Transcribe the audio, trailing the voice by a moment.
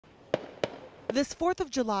This 4th of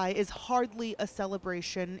July is hardly a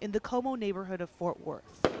celebration in the Como neighborhood of Fort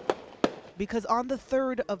Worth. Because on the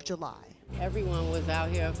 3rd of July, everyone was out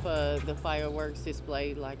here for the fireworks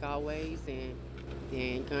display like always, and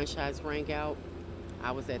then gunshots rang out.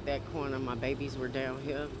 I was at that corner, my babies were down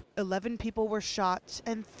here. 11 people were shot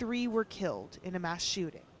and 3 were killed in a mass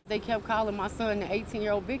shooting. They kept calling my son the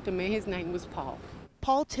 18-year-old victim, and his name was Paul.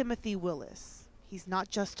 Paul Timothy Willis. He's not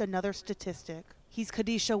just another statistic. He's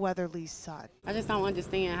Kadisha Weatherly's son. I just don't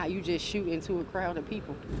understand how you just shoot into a crowd of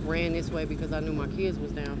people. Ran this way because I knew my kids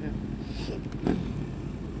was down here.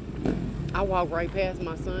 I walked right past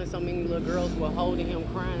my son. So many little girls were holding him,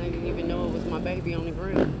 crying. I didn't even know it was my baby on the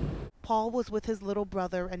ground. Paul was with his little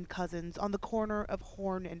brother and cousins on the corner of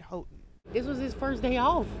Horn and Houghton. This was his first day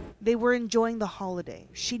off. They were enjoying the holiday.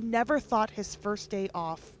 She never thought his first day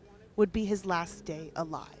off would be his last day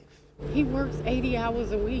alive. He works 80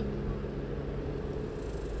 hours a week.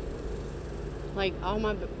 Like, all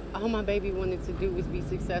my baby wanted to do was be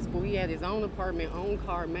successful. He had his own apartment, own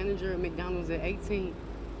car, manager at McDonald's at 18.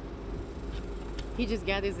 He just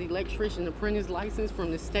got his electrician apprentice license from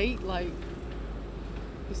the state. Like,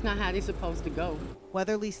 it's not how they're supposed to go.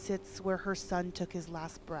 Weatherly sits where her son took his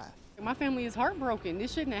last breath. My family is heartbroken.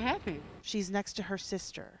 This shouldn't have happened. She's next to her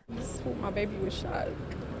sister. This is where my baby was shot.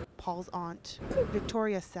 Paul's aunt,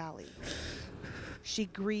 Victoria Sally. She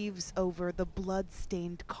grieves over the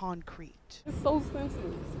blood-stained concrete. It's so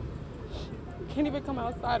senseless. You can't even come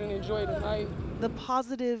outside and enjoy the night. The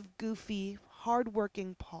positive, goofy,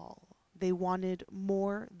 hard-working Paul. They wanted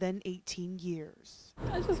more than 18 years.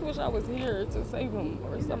 I just wish I was here to save him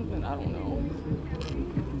or something. I don't know.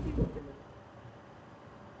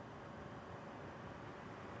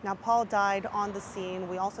 Now, Paul died on the scene.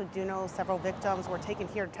 We also do know several victims were taken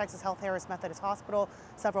here to Texas Health Harris Methodist Hospital.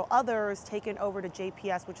 Several others taken over to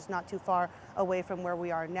JPS, which is not too far away from where we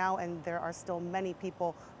are now. And there are still many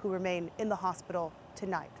people who remain in the hospital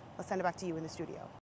tonight. Let's send it back to you in the studio.